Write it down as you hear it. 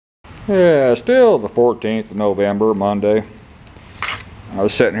Yeah, still the 14th of November, Monday. I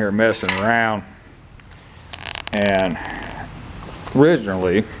was sitting here messing around, and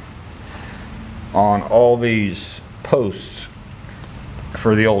originally on all these posts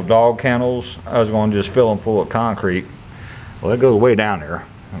for the old dog kennels, I was going to just fill them full of concrete. Well, it goes way down there,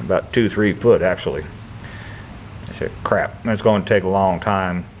 about 2-3 foot actually. I said, crap, that's going to take a long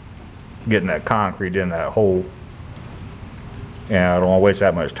time getting that concrete in that hole. And I don't want to waste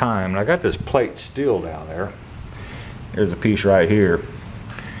that much time. And I got this plate steel down there. There's a piece right here.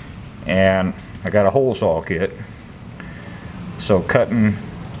 And I got a hole saw kit. So cutting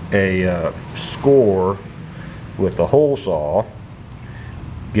a score with the hole saw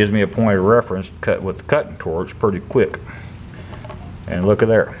gives me a point of reference to cut with the cutting torch pretty quick. And look at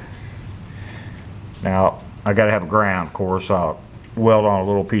there. Now I got to have a ground, of course. I'll weld on a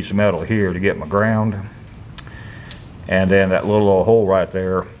little piece of metal here to get my ground. And then that little hole right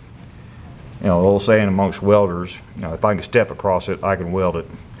there, you know, the old saying amongst welders, you know, if I can step across it, I can weld it.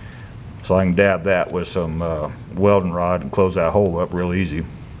 So I can dab that with some welding rod and close that hole up real easy.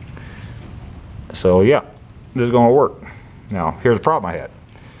 So yeah, this is going to work. Now here's the problem I had.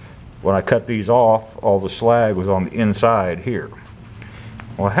 When I cut these off, all the slag was on the inside here.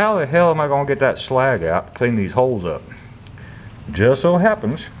 Well, how the hell am I going to get that slag out, clean these holes up? Just so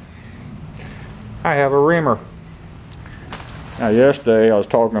happens I have a reamer. Now yesterday I was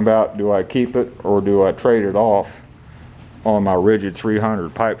talking about, do I keep it or do I trade it off on my Rigid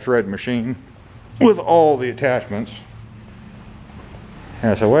 300 pipe thread machine with all the attachments.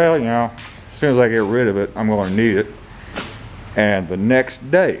 And I said, well, you know, as soon as I get rid of it, I'm going to need it. And the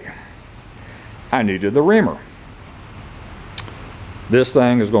next day I needed the reamer. This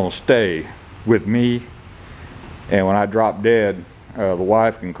thing is going to stay with me, and when I drop dead, the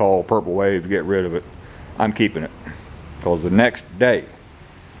wife can call Purple Wave to get rid of it. I'm keeping it. Because the next day,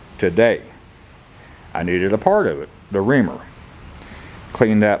 today, I needed a part of it, the reamer.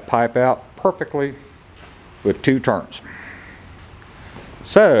 Cleaned that pipe out perfectly with 2 turns.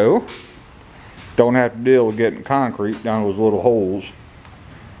 So, don't have to deal with getting concrete down those little holes.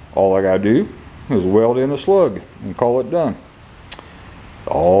 All I gotta do is weld in a slug and call it done. That's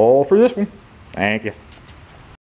all for this one. Thank you.